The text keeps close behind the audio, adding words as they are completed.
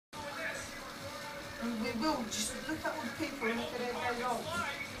And we will. Just look at all the people and look at their day long.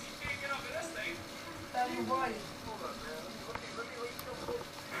 Down the way.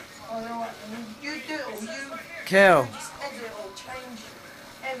 Oh, no, you do it all. You Kel. just edit it all, change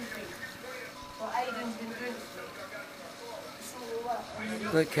everything. What Aiden's been doing for me. It's all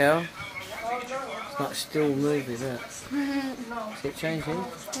that. Look, Kel. Oh, no. It's like still moving, isn't it? No. Is it changing?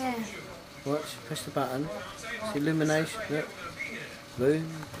 Yeah. Watch, press the button. It's illumination, look. Boom,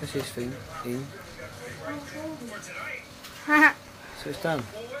 press this thing in. So it's done.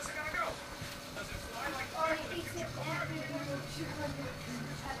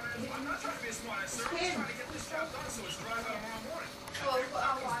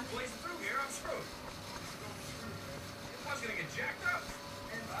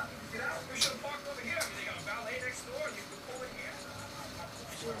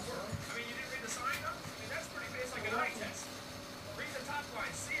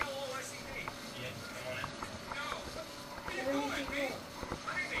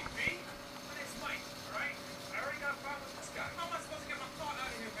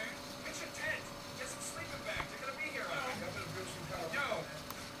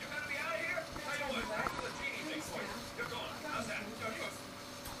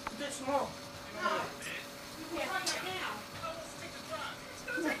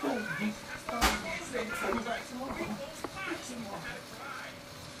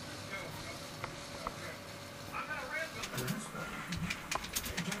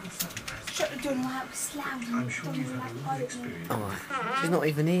 Shut the door now, it's loud. I'm sure you've had a lot of experience. Oh, she's not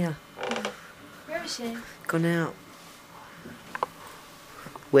even here. Where is she? Gone out.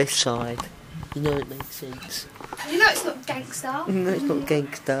 West side. You know it makes sense. You know it's not gangster. No, it's not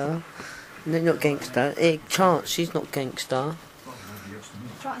gangster. No, not gangster. Hey, Chance, she's not gangster.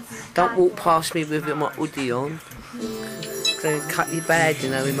 Don't walk past me with my hoodie on. Gonna cut your bag, you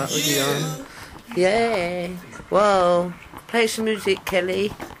know, with my hoodie on. Yeah. Whoa. Play some music, Kelly.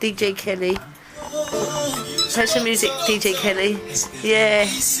 DJ Kelly. Play some music, DJ Kelly. Yeah.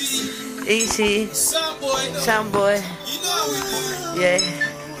 Easy. Soundboy. Yeah.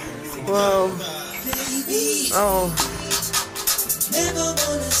 Whoa. Oh.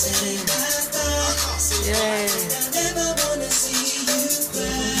 Yeah.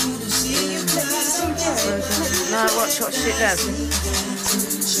 No, watch, sit down.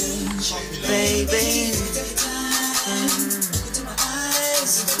 Baby.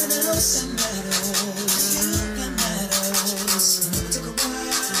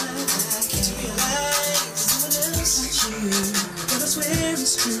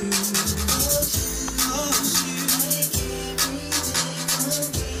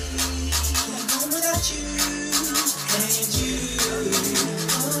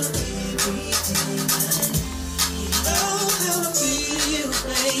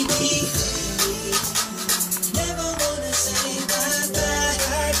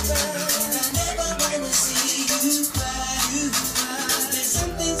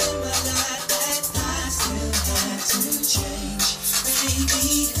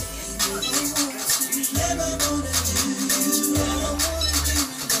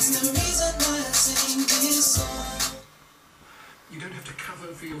 You don't have to cover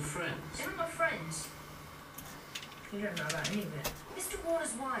for your friends. They're not my friends. You don't know about any of it. Mr.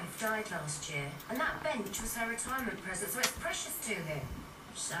 Warner's wife died last year, and that bench was her retirement present, so it's precious to him.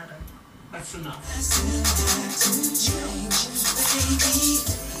 Sad. That's enough.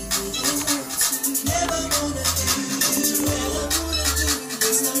 Never